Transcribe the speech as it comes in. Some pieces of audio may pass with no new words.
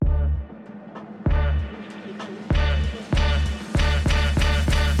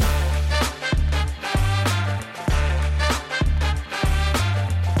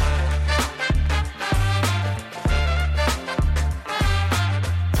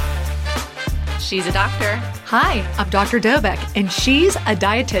She's a doctor. Hi, I'm Dr. Dobek, and she's a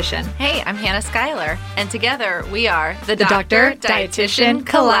dietitian. Hey, I'm Hannah Schuyler, and together we are the Doctor Dietitian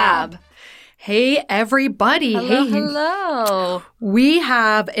Collab. Hey, everybody. Hello. We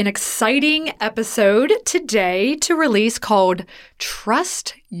have an exciting episode today to release called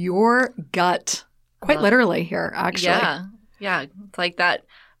Trust Your Gut. Quite literally here, actually. Yeah. It's like that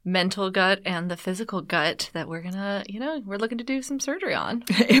mental gut and the physical gut that we're gonna, we're looking to do some surgery on.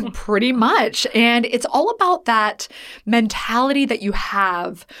 Pretty much. And it's all about that mentality that you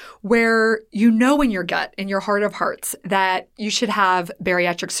have where you know in your gut, in your heart of hearts, that you should have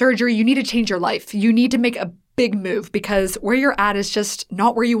bariatric surgery. You need to change your life. You need to make a big move because where you're at is just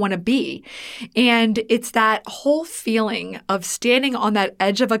not where you want to be. And it's that whole feeling of standing on that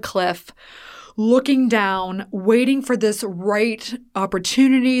edge of a cliff, looking down, waiting for this right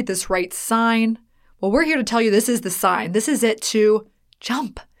opportunity, this right sign. Well, we're here to tell you this is the sign. This is it to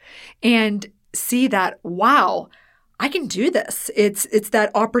jump and see that, wow, I can do this. It's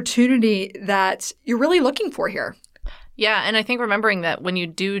that opportunity that you're really looking for here. Yeah, and I think remembering that when you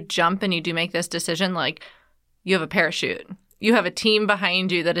do jump and you do make this decision, like you have a parachute. You have a team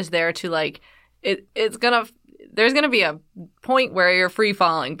behind you that is there to there's going to be a point where you're free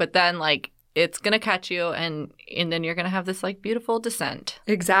falling, but then it's going to catch you and then you're going to have this beautiful descent.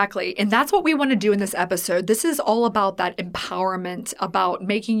 Exactly. And that's what we want to do in this episode. This is all about that empowerment, about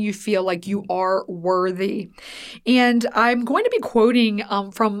making you feel like you are worthy. And I'm going to be quoting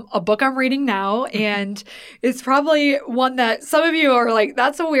from a book I'm reading now. And it's probably one that some of you are like,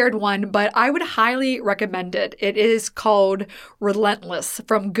 that's a weird one, but I would highly recommend it. It is called Relentless,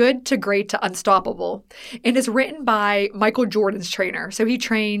 From Good to Great to Unstoppable. And it's written by Michael Jordan's trainer. So he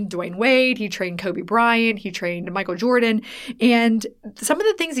trained Dwayne Wade. He trained Kobe Bryant. He trained Michael Jordan. And some of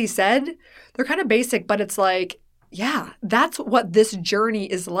the things he said, they're kind of basic, but it's like, yeah, that's what this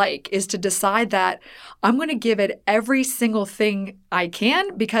journey is like, is to decide that I'm going to give it every single thing I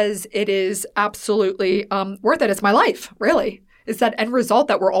can because it is absolutely worth it. It's my life, really. It's that end result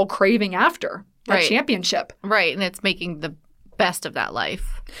that we're all craving after, that championship. Right. And it's making the best of that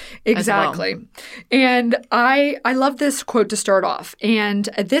life. Exactly. Well. And I love this quote to start off. And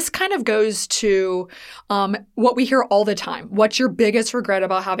this kind of goes to what we hear all the time. What's your biggest regret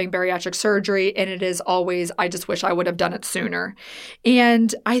about having bariatric surgery? And it is always, I just wish I would have done it sooner.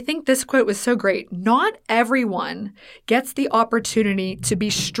 And I think this quote was so great. Not everyone gets the opportunity to be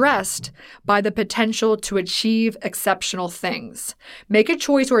stressed by the potential to achieve exceptional things. Make a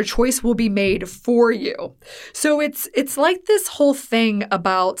choice or a choice will be made for you. So it's like this whole thing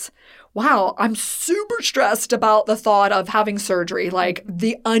about, wow, I'm super stressed about the thought of having surgery, like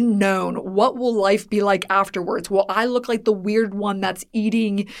the unknown. What will life be like afterwards? Will I look like the weird one that's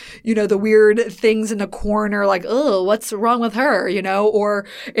eating, the weird things in the corner, like, oh, what's wrong with her, Or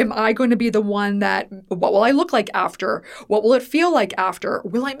am I going to be the one what will I look like after? What will it feel like after?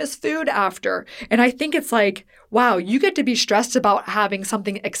 Will I miss food after? And I think it's like, wow, you get to be stressed about having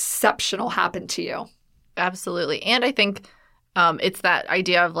something exceptional happen to you. Absolutely. And I think it's that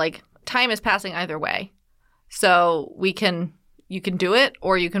idea of time is passing either way. So you can do it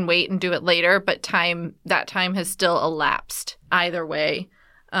or you can wait and do it later, but that time has still elapsed either way.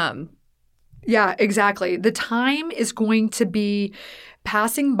 Yeah, exactly. The time is going to be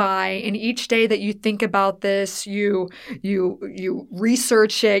passing by, and each day that you think about this, you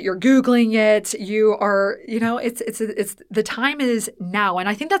research it, you're Googling it, you are, it's the time is now. And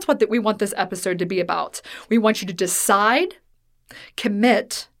I think that's what we want this episode to be about. We want you to decide,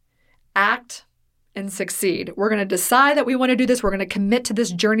 commit, act, and succeed. We're going to decide that we want to do this. We're going to commit to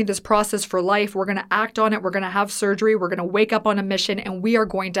this journey, this process for life. We're going to act on it. We're going to have surgery. We're going to wake up on a mission, and we are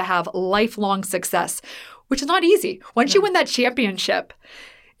going to have lifelong success, which is not easy. Once you win that championship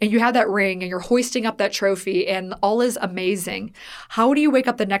and you have that ring and you're hoisting up that trophy and all is amazing, how do you wake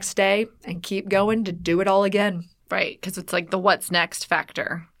up the next day and keep going to do it all again? Right, because it's like the what's next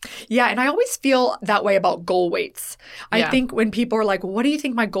factor. Yeah, and I always feel that way about goal weights. I think when people are like, well, what do you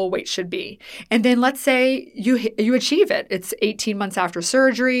think my goal weight should be? And then let's say you achieve it. It's 18 months after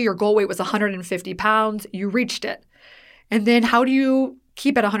surgery. Your goal weight was 150 pounds. You reached it. And then how do you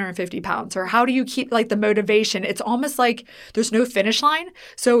keep at 150 pounds? Or how do you keep the motivation? It's almost like there's no finish line.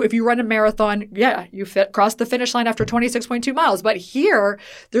 So if you run a marathon, you cross the finish line after 26.2 miles. But here,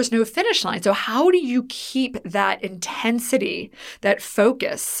 there's no finish line. So how do you keep that intensity, that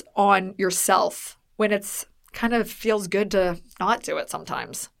focus on yourself when it's kind of feels good to not do it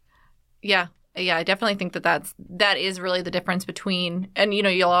sometimes? Yeah. Yeah, I definitely think that is really the difference between, and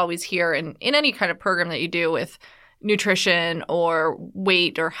you'll always hear in any kind of program that you do with nutrition or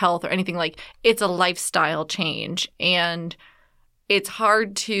weight or health or anything, it's a lifestyle change. And it's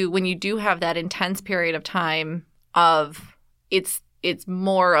hard to, when you do have that intense period of time of it's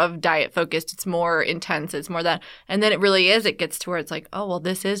more of diet focused, it's more intense, it's more that, and then it gets to where it's like, oh, well,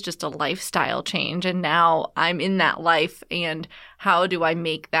 this is just a lifestyle change, and now I'm in that life, and how do I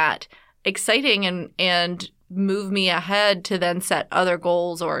make that exciting and move me ahead to then set other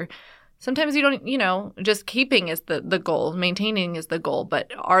goals? Or sometimes you don't, just keeping is the goal, maintaining is the goal,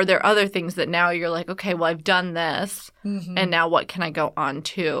 but are there other things that now you're like, okay, well, I've done this, and now what can I go on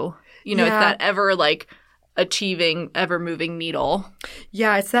to? It's that ever like achieving, ever moving needle.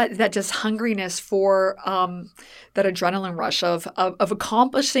 Yeah, it's that just hungriness for that adrenaline rush of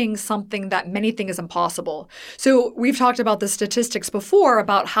accomplishing something that many think is impossible. So we've talked about the statistics before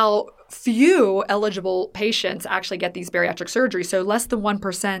about how few eligible patients actually get these bariatric surgeries. So less than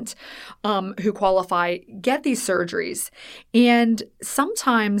 1% who qualify get these surgeries. And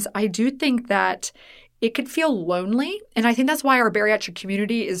sometimes I do think that it could feel lonely. And I think that's why our bariatric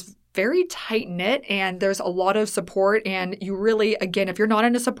community is very tight-knit, and there's a lot of support. And you really, again, if you're not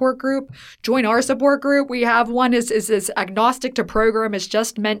in a support group, join our support group. We have one is agnostic to program. It's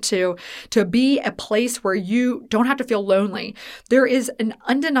just meant to be a place where you don't have to feel lonely. There is an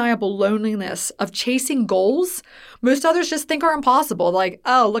undeniable loneliness of chasing goals most others just think are impossible. Like,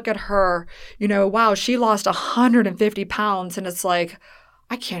 oh, look at her. Wow, she lost 150 pounds. And it's like,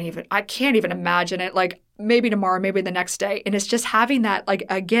 I can't even imagine it. Like, maybe tomorrow, maybe the next day. And it's just having that, like,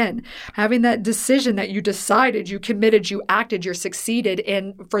 again, having that decision that you decided, you committed, you acted, you succeeded.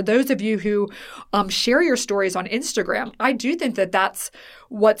 And for those of you who share your stories on Instagram, I do think that that's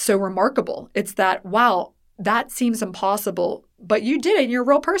what's so remarkable. It's that, wow, that seems impossible, but you did it and you're a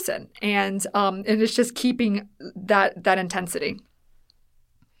real person. And it's just keeping that intensity.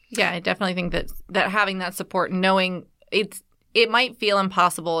 Yeah, I definitely think that having that support, knowing it might feel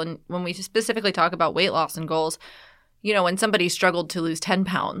impossible. And when we specifically talk about weight loss and goals, when somebody struggled to lose 10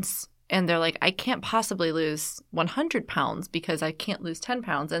 pounds and they're like, I can't possibly lose 100 pounds because I can't lose 10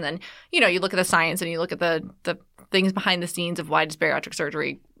 pounds. And then, you look at the science and you look at the things behind the scenes of why does bariatric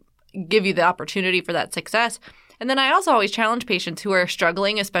surgery give you the opportunity for that success. And then I also always challenge patients who are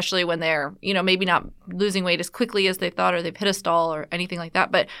struggling, especially when they're, maybe not losing weight as quickly as they thought, or they've hit a stall or anything like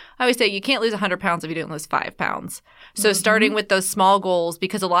that. But I always say you can't lose 100 pounds if you didn't lose 5 pounds. So starting with those small goals,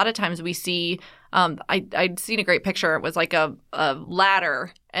 because a lot of times we see, I'd seen a great picture. It was like a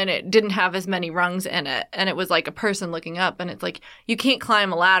ladder, and it didn't have as many rungs in it. And it was like a person looking up, and it's like you can't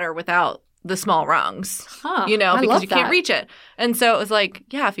climb a ladder without the small rungs, because you can't reach it. And so it was like,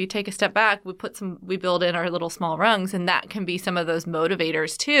 yeah, if you take a step back, we build in our little small rungs, and that can be some of those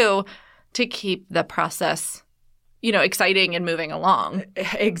motivators too, to keep the process, exciting and moving along.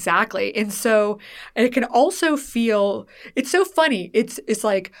 Exactly. And so it can also feel, it's so funny. It's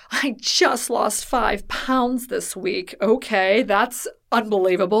like, I just lost 5 pounds this week. Okay, that's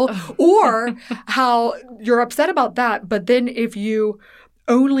unbelievable. Or how you're upset about that, but then if you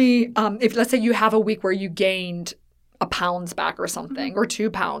only, if let's say you have a week where you gained a pounds back or something, or 2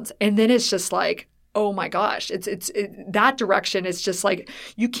 pounds, and then it's just like, oh my gosh, it's that direction is just like,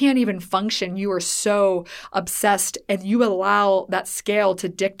 you can't even function. You are so obsessed, and you allow that scale to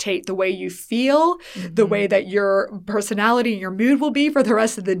dictate the way you feel, the way that your personality and your mood will be for the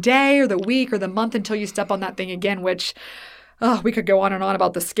rest of the day or the week or the month until you step on that thing again, which we could go on and on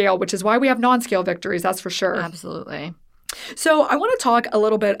about the scale, which is why we have non-scale victories. That's for sure. Absolutely. So I want to talk a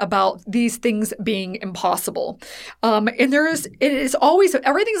little bit about these things being impossible. And it is always,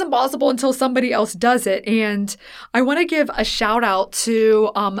 everything's impossible until somebody else does it. And I want to give a shout out to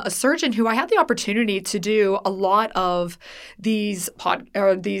a surgeon who I had the opportunity to do a lot of these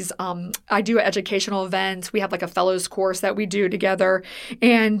I do educational events. We have like a fellows course that we do together.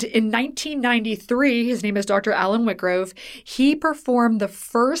 And in 1993, his name is Dr. Alan Whitgrove. He performed the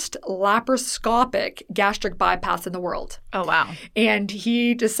first laparoscopic gastric bypass in the world. Oh, wow. And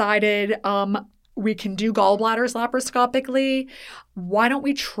he decided we can do gallbladders laparoscopically. Why don't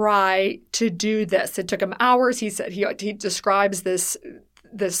we try to do this? It took him hours. He said he describes this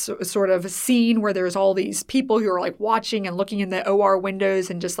sort of scene where there's all these people who are like watching and looking in the OR windows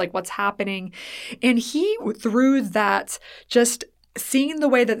and just like what's happening. And he, through that, just seeing the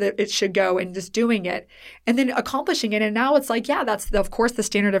way that it should go and just doing it and then accomplishing it. And now it's like, yeah, that's of course the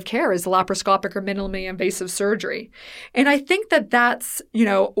standard of care is laparoscopic or minimally invasive surgery. And I think that that's,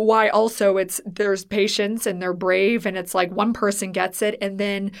 why also there's patients and they're brave, and it's like one person gets it and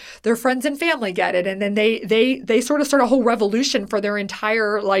then their friends and family get it. And then they sort of start a whole revolution for their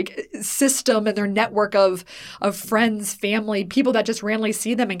entire like system and their network of friends, family, people that just randomly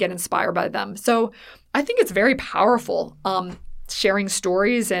see them and get inspired by them. So I think it's very powerful. Sharing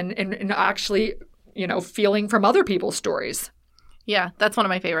stories and actually, feeling from other people's stories. Yeah, that's one of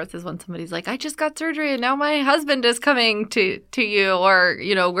my favorites is when somebody's like, I just got surgery and now my husband is coming to you, or,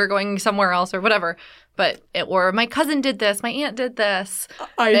 we're going somewhere else or whatever. Or my cousin did this, my aunt did this.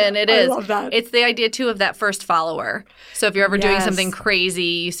 I love that. It's the idea too of that first follower. So if you're ever doing something crazy,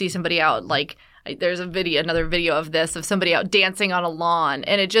 you see somebody out, like there's another video of this, of somebody out dancing on a lawn,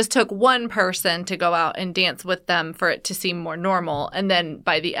 and it just took one person to go out and dance with them for it to seem more normal. And then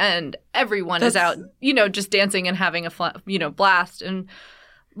by the end, everyone is out, just dancing and having a blast, and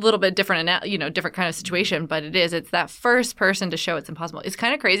a little bit different, different kind of situation. But it's that first person to show it's impossible. It's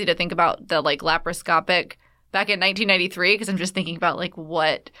kind of crazy to think about the laparoscopic back in 1993, because I'm just thinking about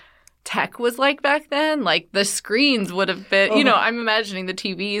what tech was like back then. Like the screens would have been, I'm imagining the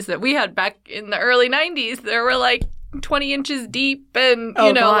TVs that we had back in the early 90s. They were 20 inches deep, and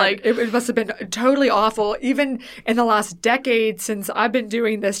it must have been totally awful. Even in the last decade since I've been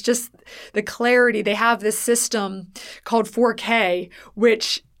doing this, just the clarity. They have this system called 4K,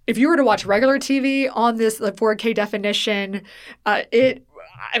 which if you were to watch regular TV on this 4K definition, I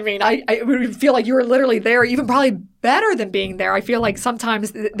would feel like you were literally there, even probably better than being there. I feel like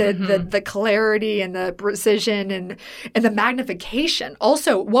sometimes the clarity and the precision and the magnification.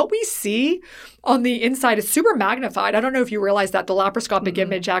 Also, what we see on the inside is super magnified. I don't know if you realize that the laparoscopic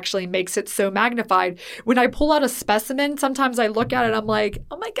image actually makes it so magnified. When I pull out a specimen, sometimes I look at it, I'm like,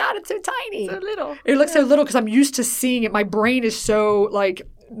 oh my God, it's so tiny. So little. It looks so little because I'm used to seeing it. My brain is so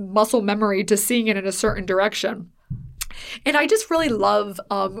muscle memory to seeing it in a certain direction. And I just really love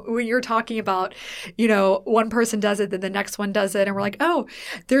when you're talking about, one person does it, then the next one does it. And we're like, oh,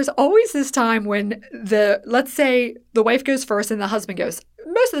 there's always this time when let's say the wife goes first and the husband goes.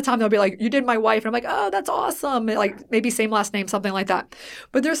 Most of the time they'll be like, you did my wife. And I'm like, oh, that's awesome. Maybe same last name, something like that.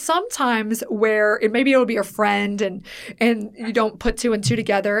 But there's some times where maybe it'll be a friend and you don't put two and two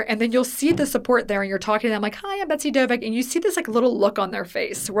together. And then you'll see the support there and you're talking to them like, hi, I'm Betsy Dovek. And you see this little look on their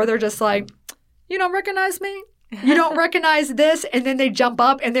face where they're just like, you don't recognize me? You don't recognize this? And then they jump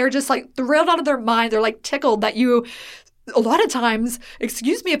up and they're just thrilled out of their mind. They're tickled that you, a lot of times,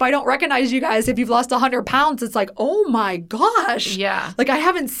 excuse me if I don't recognize you guys, if you've lost 100 pounds, it's oh my gosh. Yeah. I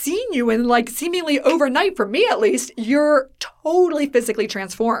haven't seen you in seemingly overnight, for me at least. You're totally physically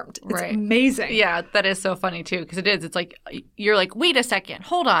transformed. It's amazing. Yeah, that is so funny too, because it is. It's you're wait a second,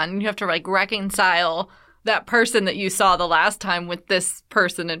 hold on. You have to reconcile that person that you saw the last time with this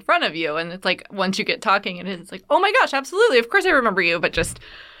person in front of you. And it's once you get talking, it's oh my gosh, absolutely. Of course I remember you. But just,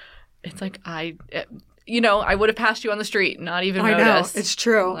 it's I would have passed you on the street, not even noticed. I know, it's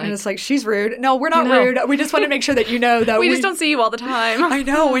true. And it's she's rude. No, we're not rude. We just want to make sure that you know that we just don't see you all the time. I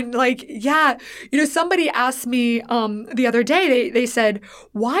know. And yeah, somebody asked me the other day, they said,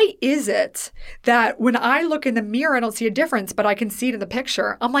 why is it that when I look in the mirror, I don't see a difference, but I can see it in the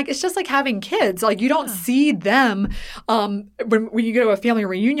picture? I'm it's just like having kids. You don't see them. When you go to a family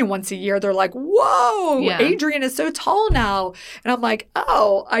reunion once a year, they're like, whoa, Adrian is so tall now. And I'm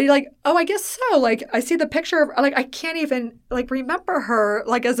I guess so. I see the picture of I can't even remember her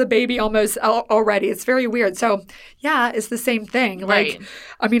as a baby almost already. It's very weird. So yeah, it's the same thing. Right.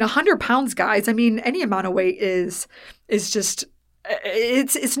 100 pounds, guys. Any amount of weight is just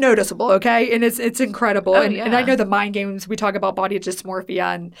it's noticeable, okay? And it's incredible. Oh, and I know the mind games, we talk about body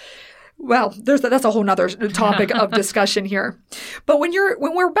dysmorphia and well, that's a whole nother topic of discussion here. But when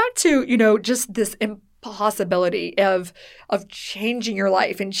we're back to, just this possibility of changing your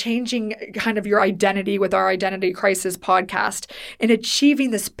life and changing kind of your identity with our Identity Crisis podcast and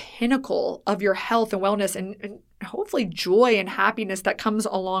achieving this pinnacle of your health and wellness and hopefully joy and happiness that comes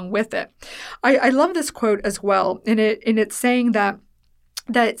along with it. I love this quote as well. And it's saying that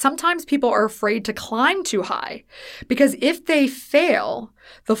sometimes people are afraid to climb too high because if they fail,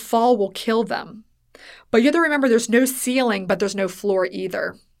 the fall will kill them. But you have to remember there's no ceiling, but there's no floor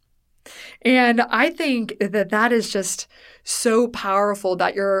either. And I think that is just so powerful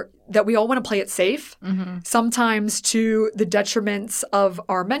that we all want to play it safe, sometimes to the detriments of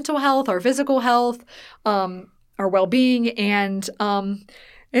our mental health, our physical health, our well-being, and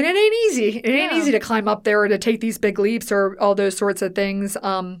it ain't easy. It ain't easy to climb up there or to take these big leaps or all those sorts of things.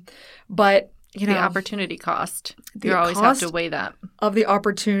 But the opportunity cost. You always have to weigh that. Of the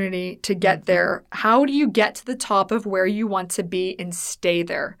opportunity to get there. How do you get to the top of where you want to be and stay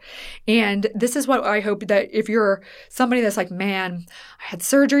there? And this is what I hope that if you're somebody that's man, I had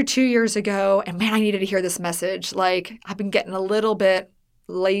surgery 2 years ago and man, I needed to hear this message. I've been getting a little bit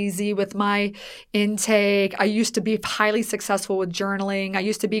lazy with my intake. I used to be highly successful with journaling. I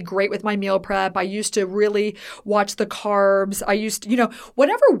used to be great with my meal prep. I used to really watch the carbs. I used to,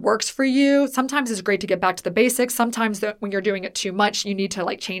 whatever works for you. Sometimes it's great to get back to the basics. Sometimes when you're doing it too much, you need to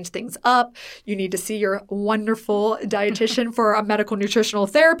like change things up. You need to see your wonderful dietitian for a medical nutritional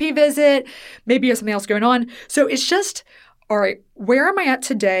therapy visit. Maybe you have something else going on. So it's just, all right, where am I at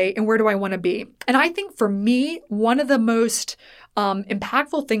today and where do I want to be? And I think for me, one of the most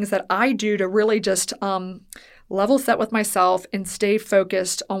impactful things that I do to really just level set with myself and stay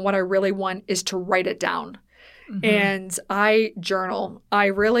focused on what I really want is to write it down. Mm-hmm. And I journal. I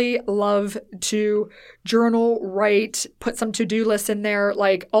really love to journal, write, put some to-do lists in there,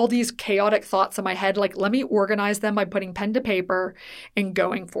 like all these chaotic thoughts in my head. Like, let me organize them by putting pen to paper and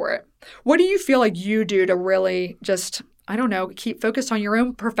going for it. What do you feel like you do to really just, I don't know, keep focused on your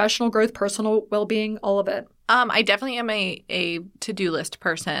own professional growth, personal well-being, all of it? I definitely am a to-do list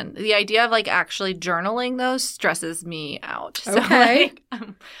person. The idea of like actually journaling those stresses me out. So, okay.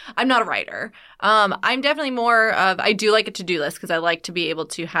 I'm not a writer. I'm definitely more of, I do like a to-do list because I like to be able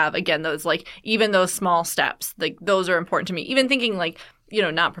to have, again, those like, even those small steps, like those are important to me. Even thinking like,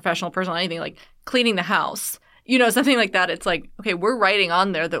 not professional, personal, anything like cleaning the house. Something like that. It's like, okay, we're writing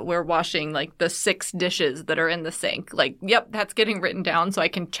on there that we're washing like the 6 dishes that are in the sink. Like, yep, that's getting written down so I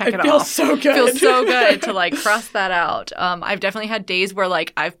can check it off. Feels so good. It feels so good to like cross that out. I've definitely had days where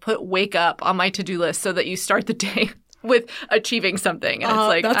like I've put wake up on my to-do list so that you start the day with achieving something. And it's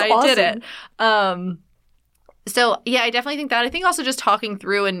like, that's I awesome. did it. So yeah, I definitely think that. I think also just talking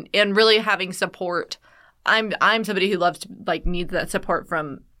through and really having support. I'm somebody who loves to like needs that support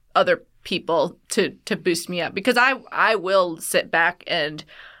from other people to boost me up because I will sit back and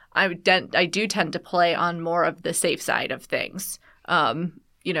I do tend to play on more of the safe side of things.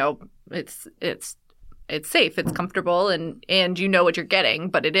 It's safe, it's comfortable, and you know what you're getting,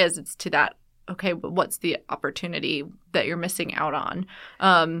 but it's to that. Okay, but what's the opportunity that you're missing out on?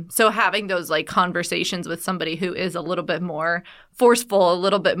 So having those like conversations with somebody who is a little bit more forceful, a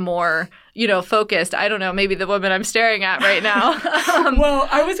little bit more, focused. I don't know, maybe the woman I'm staring at right now. Well,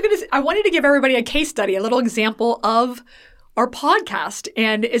 I wanted to give everybody a case study, a little example of our podcast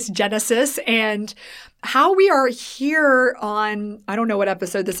and its genesis and how we are here on, I don't know what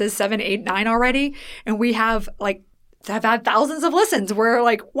episode this is, 7, 8, 9 already. And we have like, I've had thousands of listens. We're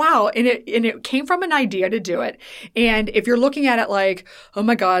like, wow. And it came from an idea to do it. And if you're looking at it like, oh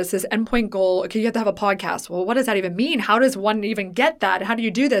my God, it's this endpoint goal. Okay, you have to have a podcast. Well, what does that even mean? How does one even get that? How do you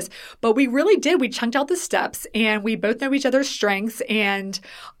do this? But we really did. We chunked out the steps and we both know each other's strengths. And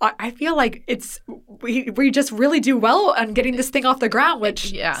I feel like we just really do well on getting this thing off the ground,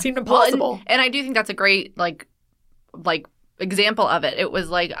 which seemed impossible. Well, and I do think that's a great like example of it. It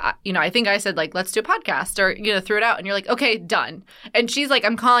was like, I think I said like, let's do a podcast or, threw it out. And you're like, okay, done. And she's like,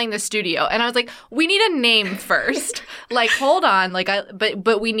 I'm calling the studio. And I was like, we need a name first. Like, hold on. Like,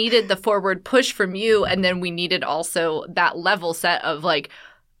 but we needed the forward push from you. And then we needed also that level set of like,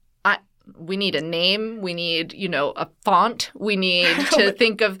 we need a name. We need, a font. We need to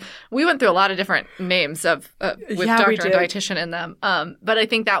think of – we went through a lot of different names with Doctor and Dietitian in them. But I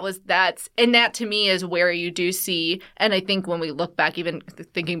think that to me is where you do see – and I think when we look back, even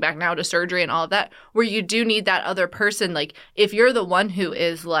thinking back now to surgery and all of that, where you do need that other person. Like if you're the one who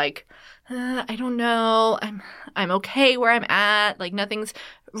is like, I don't know, I'm okay where I'm at. Like nothing's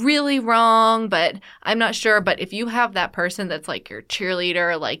really wrong, but I'm not sure. But if you have that person that's like your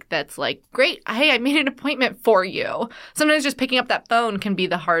cheerleader, like that's like, great, hey, I made an appointment for you. Sometimes just picking up that phone can be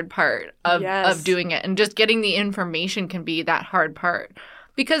the hard part of doing it. And just getting the information can be that hard part.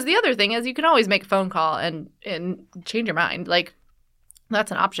 Because the other thing is you can always make a phone call and change your mind. Like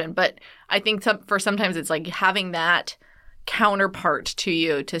that's an option. But I think sometimes it's like having that counterpart to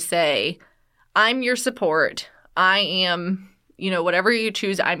you to say, I'm your support. I am, whatever you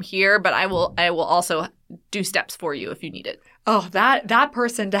choose, I'm here, but I will also do steps for you if you need it. Oh, that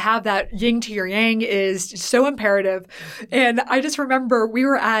person, to have that yin to your yang is so imperative. And I just remember we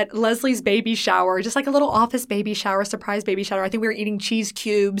were at Leslie's baby shower, just like a little office baby shower, surprise baby shower. I think we were eating cheese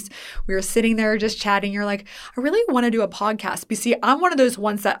cubes. We were sitting there just chatting. You're like, I really want to do a podcast. But see, I'm one of those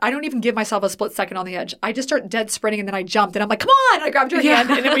ones that I don't even give myself a split second on the edge. I just start dead sprinting and then I jumped and I'm like, come on. I grabbed your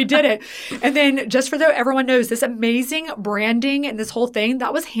hand and then we did it. And then just for everyone knows, this amazing branding and this whole thing,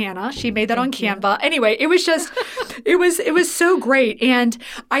 that was Hannah. She made that on Canva. Anyway, it was just, it was so great. And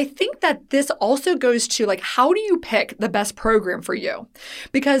I think that this also goes to like, how do you pick the best program for you?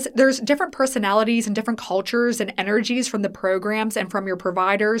 Because there's different personalities and different cultures and energies from the programs and from your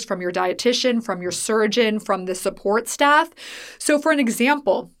providers, from your dietitian, from your surgeon, from the support staff. So for an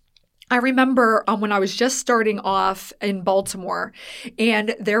example, I remember when I was just starting off in Baltimore,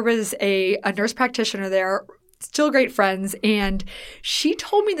 and there was a nurse practitioner there, still great friends, and she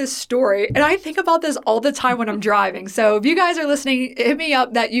told me this story, and I think about this all the time when I'm driving. So if you guys are listening, hit me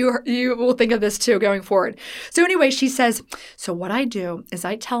up that you will think of this too going forward. So anyway, she says, so what I do is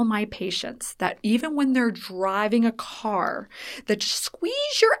I tell my patients that even when they're driving a car, that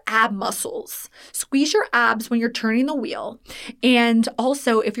squeeze your ab muscles, squeeze your abs when you're turning the wheel. And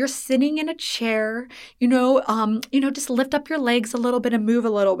also if you're sitting in a chair, just lift up your legs a little bit and move a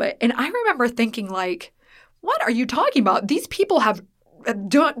little bit. And I remember thinking like, what are you talking about? These people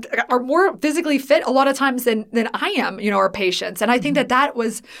are more physically fit a lot of times than I am, our patients. And I think that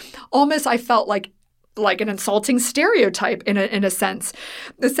was almost, I felt like an insulting stereotype in a sense.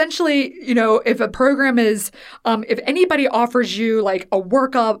 Essentially, if a program is, if anybody offers you like a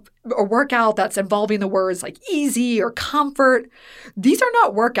workout that's involving the words like easy or comfort, these are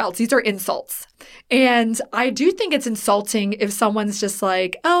not workouts. These are insults. And I do think it's insulting if someone's just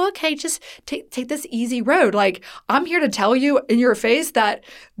like, oh, okay, just take this easy road. Like, I'm here to tell you in your face that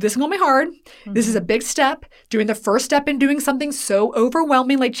this is going to be hard. Mm-hmm. This is a big step. Doing the first step in doing something so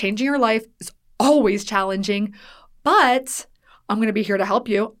overwhelming, like changing your life, is always challenging, but I'm going to be here to help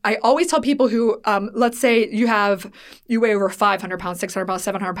you. I always tell people who, let's say you weigh over 500 pounds, 600 pounds,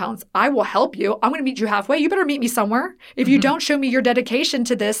 700 pounds. I will help you. I'm going to meet you halfway. You better meet me somewhere. If you don't show me your dedication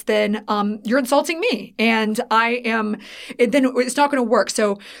to this, then you're insulting me. And then it's not going to work.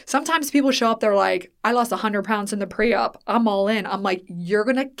 So sometimes people show up, they're like, I lost 100 pounds in the pre-op. I'm all in. I'm like, you're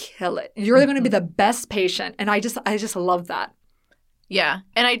going to kill it. You're going to be the best patient. And I just love that. Yeah.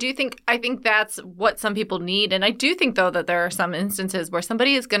 And I think that's what some people need. And I do think, though, that there are some instances where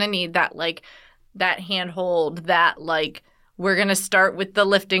somebody is going to need that, like, that handhold, that, like, we're going to start with the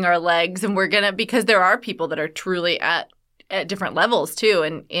lifting our legs, and because there are people that are truly at different levels, too.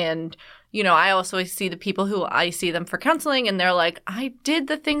 And I also see the people who I see them for counseling, and they're like, I did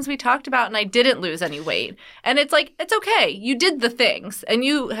the things we talked about, and I didn't lose any weight. And it's like, it's okay. You did the things, and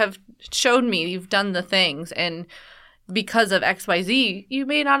you have showed me you've done the things, and because of XYZ, you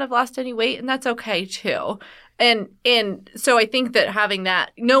may not have lost any weight, and that's okay too. And so I think that having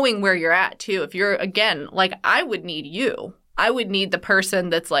that, knowing where you're at too, if you're, again, like, I would need you. I would need the person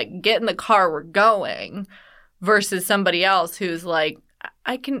that's like, get in the car, we're going, versus somebody else who's like,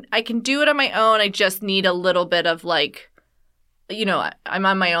 I can do it on my own. I just need a little bit of like, I'm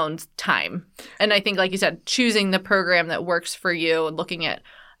on my own time. And I think, like you said, choosing the program that works for you and looking at,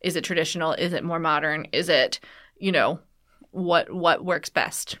 is it traditional? Is it more modern? Is it, what works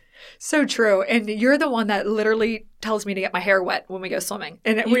best. So true. And you're the one that literally tells me to get my hair wet when we go swimming.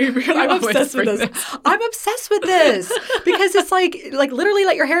 And I'm obsessed with this. I'm obsessed with this because it's like literally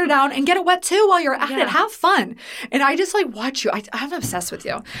let your hair down and get it wet too while you're at it. Have fun. And I just like watch you. I'm obsessed with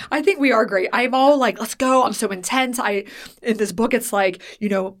you. I think we are great. I'm all like, let's go. I'm so intense. In this book, it's like,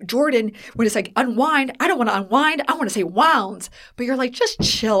 Jordan, when it's like unwind, I don't want to unwind. I want to say wound. But you're like, just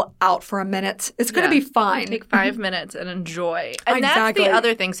chill out for a minute. It's going to be fine. Take 5 minutes and enjoy. And exactly. That's the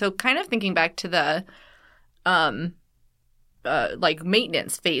other thing. So kind of thinking back to the like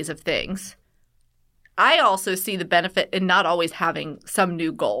maintenance phase of things, I also see the benefit in not always having some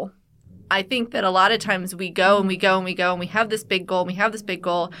new goal. I think that a lot of times we go and we go and we go and we have this big goal and we have this big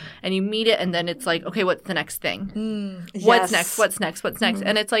goal and you meet it and then it's like, okay, what's the next thing? Yes. What's next?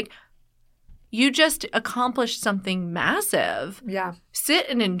 And it's like, you just accomplished something massive. Yeah. Sit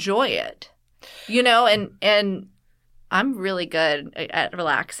and enjoy it, and I'm really good at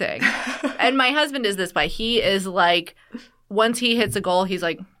relaxing. And my husband is this way. He is like, once he hits a goal, he's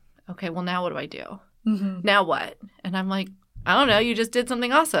like, okay, well, now what do I do? Mm-hmm. Now what? And I'm like, I don't know. You just did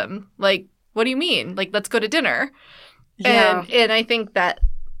something awesome. Like, what do you mean? Like, let's go to dinner. Yeah. And I think that,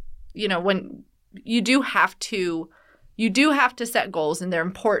 when you do have to set goals, and they're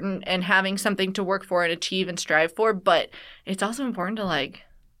important, and having something to work for and achieve and strive for, but it's also important to like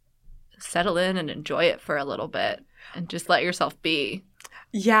settle in and enjoy it for a little bit and just let yourself be.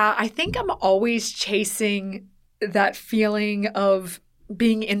 Yeah, I think I'm always chasing that feeling of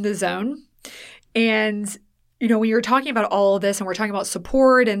being in the zone. And, when you're talking about all of this and we're talking about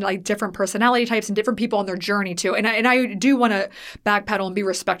support and like different personality types and different people on their journey too. And I do want to backpedal and be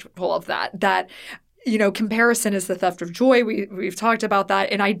respectful of that, comparison is the theft of joy. We've talked about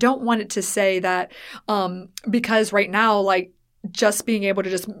that. And I don't want it to say that because right now, like just being able to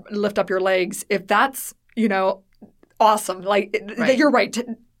just lift up your legs, if that's, awesome. Like right. You're right.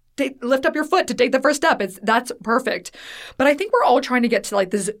 lift up your foot to take the first step. That's perfect. But I think we're all trying to get to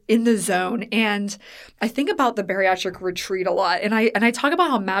like this in the zone. And I think about the bariatric retreat a lot. And I talk about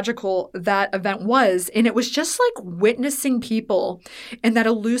how magical that event was. And it was just like witnessing people in that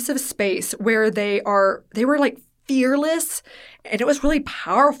elusive space where they were like fearless, and it was really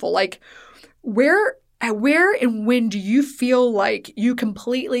powerful. Like where and when do you feel like you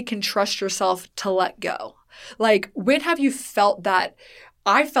completely can trust yourself to let go? Like when have you felt that?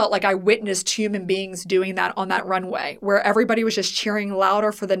 I felt like I witnessed human beings doing that on that runway where everybody was just cheering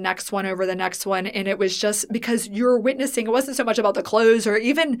louder for the next one over the next one. And it was just because you're witnessing, it wasn't so much about the clothes or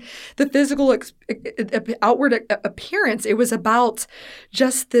even the physical outward appearance. It was about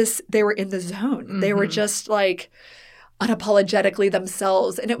just this, they were in the zone. Mm-hmm. They were just like unapologetically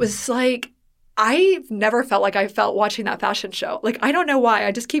themselves. And it was like, I've never felt like I felt watching that fashion show. Like, I don't know why.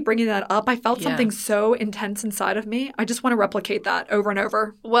 I just keep bringing that up. I felt something so intense inside of me. I just want to replicate that over and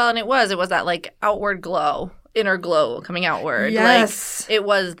over. Well, and it was that like outward glow, inner glow coming outward. Yes. Like, it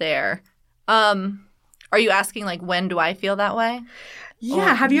was there. Are you asking like, when do I feel that way?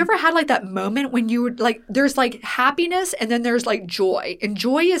 Yeah. Have you ever had like that moment when you would like, there's like happiness and then there's like joy. And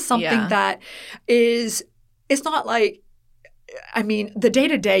joy is something that is, it's not like, I mean, the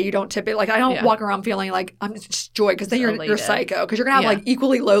day-to-day, you don't typically, like, I don't walk around feeling like I'm just joy because then you're psycho because you're going to have like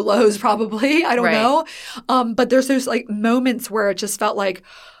equally low lows probably. I don't know. But there's those like moments where it just felt like,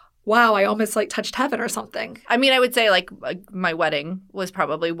 wow, I almost like touched heaven or something. I mean, I would say like my wedding was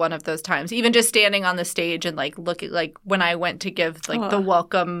probably one of those times, even just standing on the stage and like looking, like when I went to give like the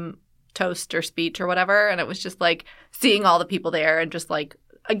welcome toast or speech or whatever. And it was just like seeing all the people there and just like,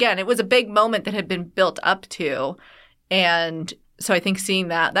 again, it was a big moment that had been built up to. And so I think seeing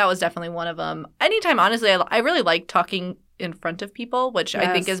that was definitely one of them. Anytime, honestly, I really like talking in front of people, which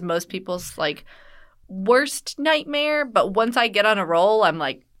I think is most people's like worst nightmare. But once I get on a roll, I'm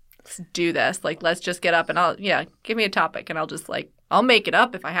like, let's do this. Like, let's just get up and give me a topic and I'll just like, I'll make it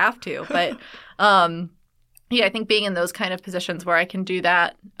up if I have to. But I think being in those kind of positions where I can do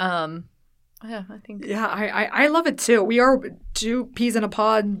that, I think. Yeah, I love it too. We are two peas in a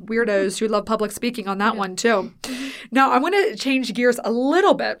pod weirdos who love public speaking on that one too. Mm-hmm. Now, I want to change gears a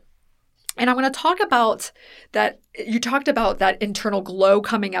little bit. And I want to talk about that. You talked about that internal glow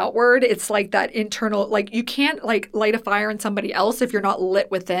coming outward. It's like that internal, like you can't like light a fire in somebody else if you're not lit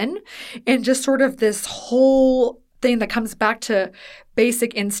within. And just sort of this whole thing that comes back to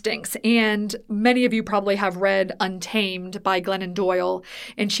basic instincts. And many of you probably have read Untamed by Glennon Doyle.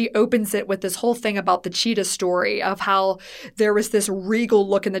 And she opens it with this whole thing about the cheetah story of how there was this regal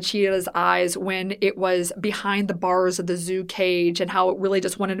look in the cheetah's eyes when it was behind the bars of the zoo cage and how it really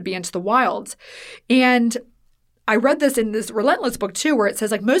just wanted to be into the wilds. And I read this in this Relentless book too, where it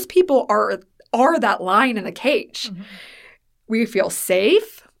says like most people are that lion in the cage. Mm-hmm. We feel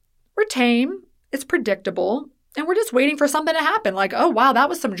safe, we're tame, it's predictable. And we're just waiting for something to happen. Like, oh, wow, that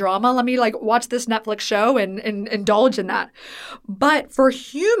was some drama. Let me like watch this Netflix show and indulge in that. But for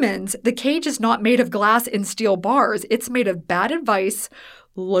humans, the cage is not made of glass and steel bars. It's made of bad advice,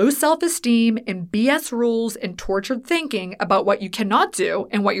 low self-esteem, and BS rules and tortured thinking about what you cannot do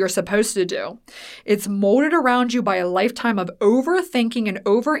and what you're supposed to do. It's molded around you by a lifetime of overthinking and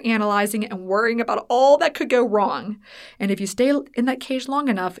overanalyzing and worrying about all that could go wrong. And if you stay in that cage long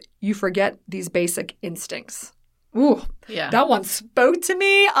enough, you forget these basic instincts. Ooh, that one spoke to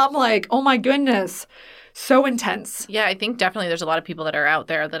me. I'm like, oh my goodness, so intense. Yeah, I think definitely there's a lot of people that are out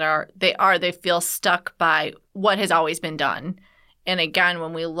there that they feel stuck by what has always been done. And again,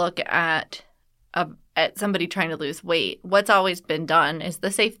 when we look at somebody trying to lose weight, what's always been done is the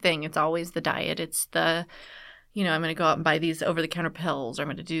safe thing. It's always the diet. It's the, I'm going to go out and buy these over-the-counter pills, or I'm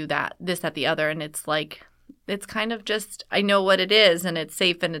going to do that, this, that, the other. And it's like, it's kind of just, I know what it is, and it's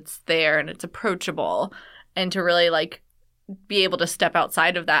safe, and it's there, and it's approachable. And to really like be able to step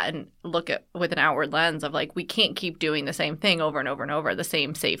outside of that and look at with an outward lens of like, we can't keep doing the same thing over and over and over, the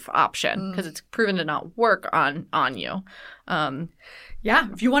same safe option, because it's proven to not work on you.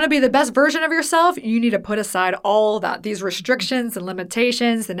 If you want to be the best version of yourself, you need to put aside all that, these restrictions and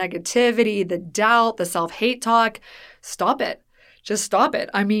limitations, the negativity, the doubt, the self-hate talk. Stop it. Just stop it.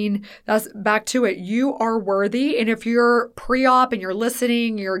 I mean, that's back to it. You are worthy. And if you're pre-op and you're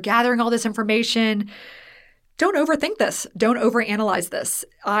listening, you're gathering all this information, don't overthink this. Don't overanalyze this.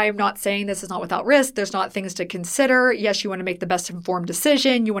 I'm not saying this is not without risk. There's not things to consider. Yes, you want to make the best informed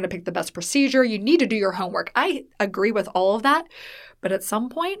decision. You want to pick the best procedure. You need to do your homework. I agree with all of that. But at some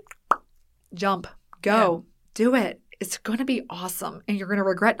point, jump, go, do it. It's going to be awesome. And you're going to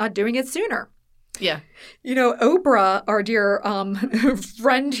regret not doing it sooner. Yeah. Oprah, our dear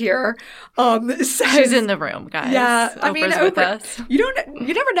friend here, says she's in the room, guys. Yeah, Oprah's with us. You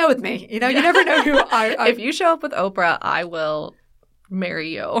never know with me. You never know who I. If you show up with Oprah, I will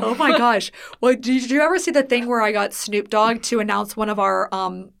marry you. Oh my gosh! Well, did you ever see the thing where I got Snoop Dogg to announce one of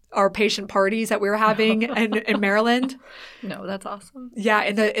our patient parties that we were having in Maryland? No, that's awesome. Yeah,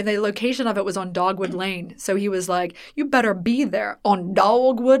 and the location of it was on Dogwood Lane. So he was like, "You better be there on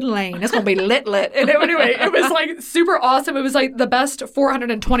Dogwood Lane. It's gonna be lit." And anyway, it was like super awesome. It was like the best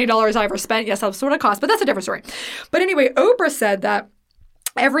 $420 I ever spent. Yes, that's what it cost, but that's a different story. But anyway, Oprah said that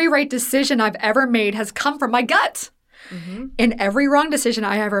every right decision I've ever made has come from my gut, and every wrong decision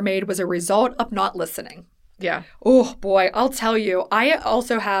I ever made was a result of not listening. Yeah. Oh boy, I'll tell you. I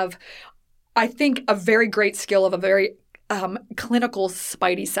also have, I think, a very great skill of a very clinical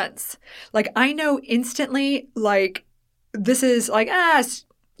spidey sense. Like I know instantly, like this is like,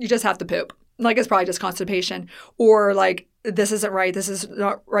 you just have to poop. Like it's probably just constipation, or like this isn't right. This is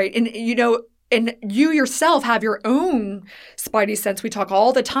not right. And and you yourself have your own spidey sense. We talk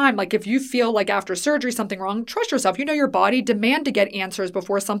all the time. Like if you feel like after surgery something wrong, trust yourself. You know your body. Demand to get answers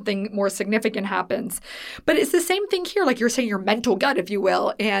before something more significant happens. But it's the same thing here. Like you're saying your mental gut, if you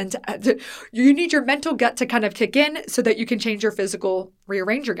will. And you need your mental gut to kind of kick in so that you can change your physical,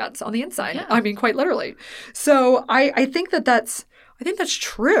 rearrange your guts on the inside. Yeah. I mean, quite literally. So I think that's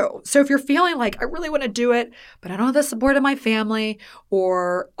true. So if you're feeling like I really want to do it, but I don't have the support of my family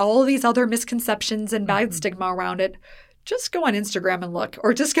or all of these other misconceptions and bad stigma around it, just go on Instagram and look,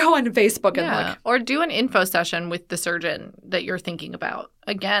 or just go on Facebook and look. Or do an info session with the surgeon that you're thinking about.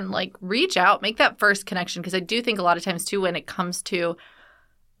 Again, like reach out, make that first connection. Because I do think a lot of times too, when it comes to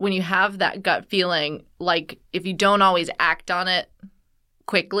when you have that gut feeling, like if you don't always act on it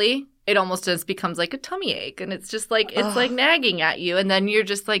quickly, it almost just becomes like a tummy ache, and it's just like it's like nagging at you, and then you're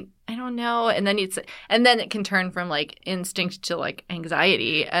just like, I don't know, and then it can turn from like instinct to like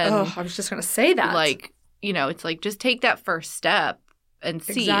anxiety. And I was just gonna say that, like it's like just take that first step and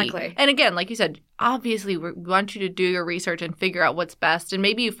see. Exactly. And again, like you said, obviously we want you to do your research and figure out what's best, and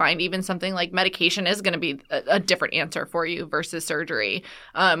maybe you find even something like medication is going to be a different answer for you versus surgery,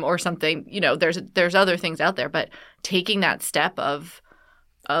 or something. There's other things out there, but taking that step of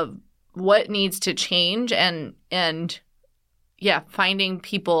what needs to change and finding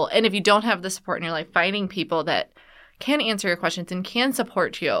people. And if you don't have the support in your life, finding people that can answer your questions and can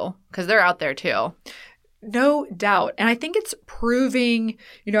support you, because they're out there too. No doubt. And I think it's proving,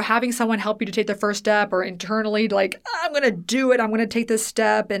 having someone help you to take the first step, or internally like, I'm going to do it. I'm going to take this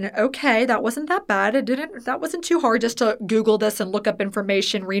step. And okay, that wasn't that bad. That wasn't too hard just to Google this and look up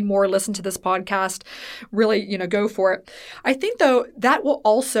information, read more, listen to this podcast, really, go for it. I think though, that will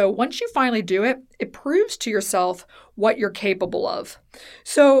also, once you finally do it, it proves to yourself what you're capable of.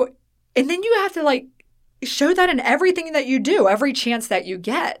 So, and then you have to like, show that in everything that you do, every chance that you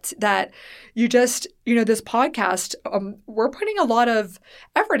get, that you just, this podcast, we're putting a lot of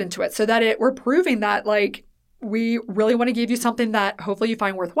effort into it so that we're proving that like we really want to give you something that hopefully you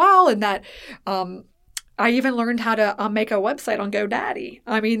find worthwhile, and that I even learned how to make a website on GoDaddy.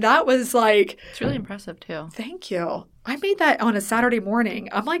 I mean, that was like... It's really impressive too. Thank you. I made that on a Saturday morning.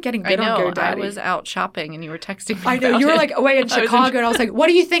 I'm like getting good on GoDaddy. I was out shopping and you were texting me. I know. You were like away in Chicago and I was like, what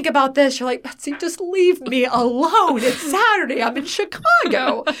do you think about this? You're like, Betsy, just leave me alone. It's Saturday. I'm in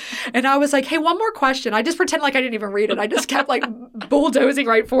Chicago. And I was like, hey, one more question. I just pretend like I didn't even read it. I just kept like bulldozing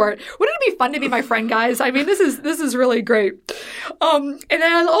right for it. Wouldn't it be fun to be my friend, guys? I mean, this is really great. And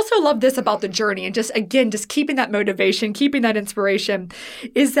I also love this about the journey, and just keeping that motivation, keeping that inspiration,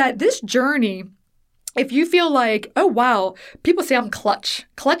 is that this journey, if you feel like, oh, wow, people say I'm clutch.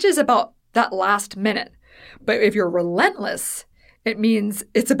 Clutch is about that last minute. But if you're relentless, it means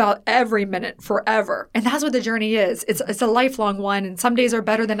it's about every minute forever. And that's what the journey is. It's a lifelong one. And some days are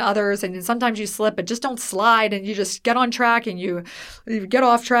better than others. And sometimes you slip, but just don't slide. And you just get on track and you get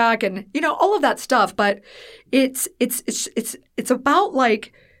off track and, all of that stuff. But it's about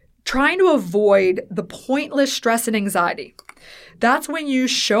like trying to avoid the pointless stress and anxiety. That's when you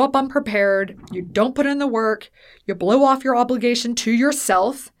show up unprepared, you don't put in the work, you blow off your obligation to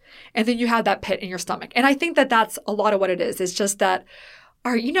yourself, and then you have that pit in your stomach. And I think that that's a lot of what it is. It's just that,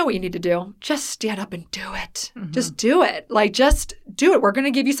 all right, you know what you need to do. Just stand up and do it. Mm-hmm. Just do it. Like, just do it. We're going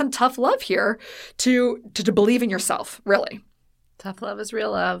to give you some tough love here to believe in yourself, really. Tough love is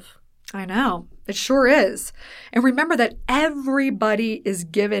real love. I know. It sure is. And remember that everybody is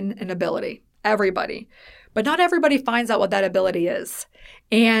given an ability. Everybody. But not everybody finds out what that ability is.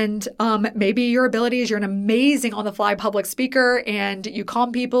 And maybe your ability is you're an amazing on-the-fly public speaker and you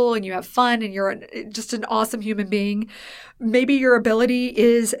calm people and you have fun and you're just an awesome human being. Maybe your ability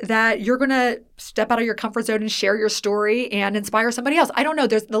is that you're going to step out of your comfort zone and share your story and inspire somebody else. I don't know.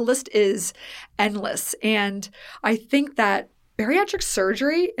 The list is endless. And I think that bariatric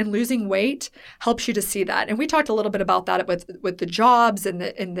surgery and losing weight helps you to see that. And we talked a little bit about that with the jobs and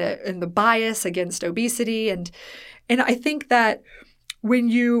the bias against obesity. And I think that when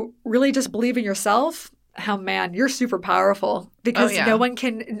you really just believe in yourself, oh man, you're super powerful because no one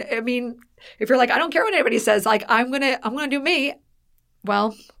can, I mean, if you're like, I don't care what anybody says, like I'm going to do me.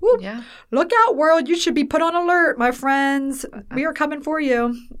 Well, look out world. You should be put on alert, my friends. We are coming for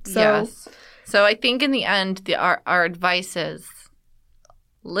you. So. Yes. So I think in the end, our advice is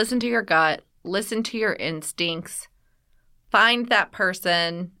listen to your gut, listen to your instincts, find that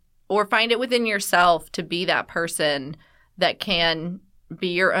person or find it within yourself to be that person that can be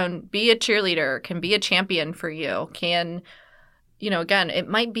your own, be a cheerleader, can be a champion for you, can, again, it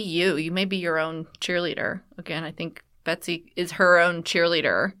might be you. You may be your own cheerleader. Again, I think Betsy is her own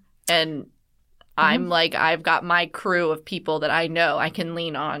cheerleader. And I'm like, I've got my crew of people that I know I can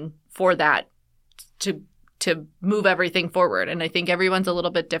lean on for that to move everything forward. And I think everyone's a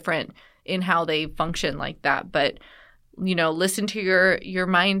little bit different in how they function like that. But, listen to your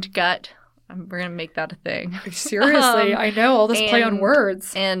mind gut. We're going to make that a thing. Seriously. I know all this play on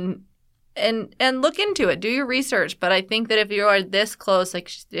words. And look into it. Do your research. But I think that if you are this close,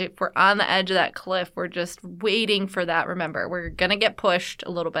 like if we're on the edge of that cliff, we're just waiting for that. Remember, we're going to get pushed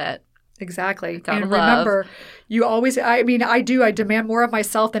a little bit. Exactly. And remember, you always, I demand more of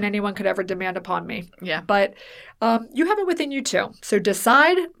myself than anyone could ever demand upon me. Yeah. But you have it within you too. So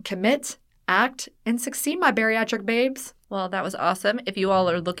decide, commit, act, and succeed, my bariatric babes. Well, that was awesome. If you all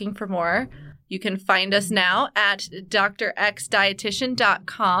are looking for more, you can find us now at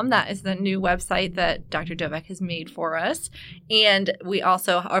drxdietitian.com. That is the new website that Dr. Dovek has made for us. And we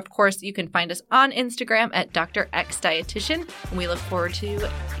also, of course, you can find us on Instagram at drxdietitian. And we look forward to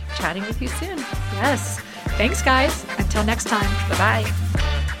chatting with you soon. Yes. Thanks, guys. Until next time. Bye-bye.